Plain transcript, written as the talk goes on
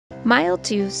Mile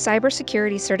 2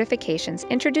 Cybersecurity Certifications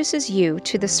introduces you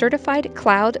to the Certified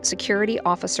Cloud Security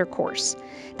Officer course.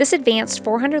 This advanced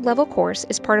 400-level course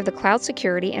is part of the Cloud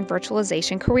Security and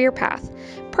Virtualization career path,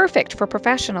 perfect for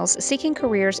professionals seeking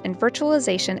careers in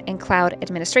virtualization and cloud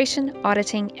administration,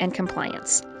 auditing, and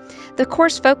compliance. The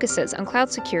course focuses on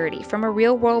cloud security from a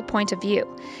real-world point of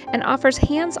view and offers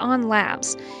hands-on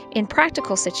labs in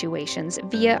practical situations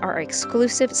via our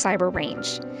exclusive cyber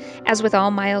range. As with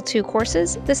all Mile 2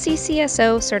 courses, the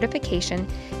Ccso certification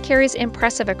carries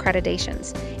impressive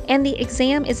accreditations, and the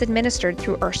exam is administered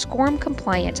through our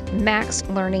SCORM-compliant Max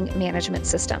Learning Management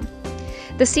System.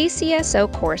 The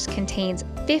Ccso course contains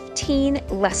 15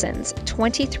 lessons,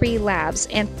 23 labs,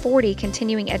 and 40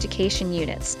 continuing education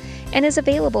units, and is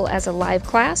available as a live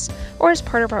class or as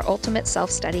part of our Ultimate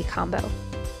Self-Study combo.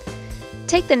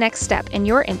 Take the next step in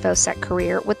your InfoSec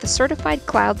career with the Certified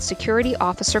Cloud Security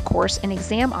Officer course and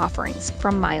exam offerings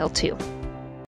from Mile 2.